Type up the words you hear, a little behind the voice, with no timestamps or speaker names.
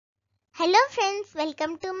Hello friends,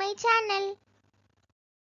 welcome to my channel.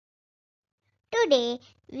 Today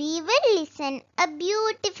we will listen a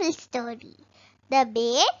beautiful story. The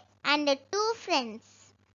Bear and the Two Friends.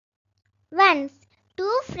 Once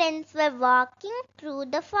two friends were walking through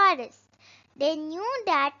the forest. They knew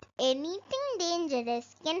that anything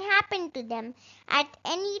dangerous can happen to them at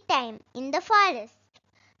any time in the forest.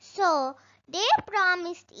 So they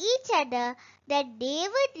promised each other that they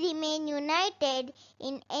would remain united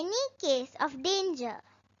in any case of danger.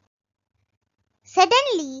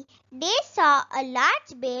 Suddenly, they saw a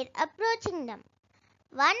large bear approaching them.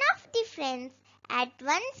 One of the friends at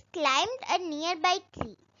once climbed a nearby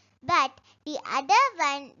tree, but the other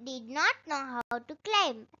one did not know how to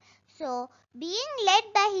climb. So, being led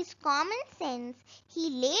by his common sense, he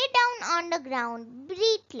lay down on the ground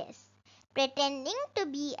breathless, pretending to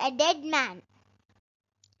be a dead man.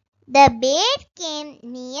 The bear came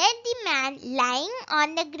near the man lying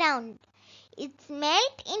on the ground. It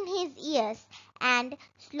smelled in his ears and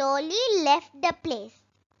slowly left the place,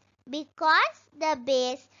 because the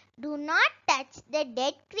bears do not touch the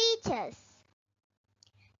dead creatures.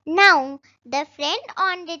 Now the friend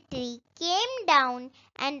on the tree came down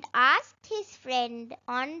and asked his friend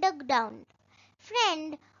on the ground,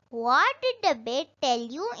 "Friend, what did the bear tell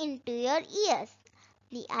you into your ears?"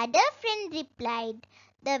 The other friend replied,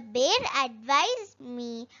 "The bear advised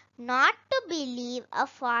me not to believe a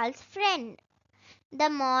false friend." The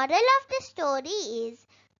moral of the story is,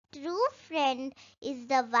 true friend is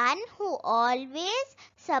the one who always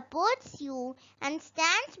supports you and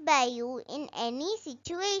stands by you in any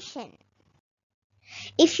situation.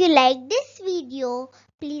 If you like this video,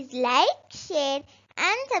 please like, share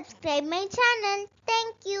and subscribe my channel.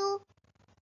 Thank you.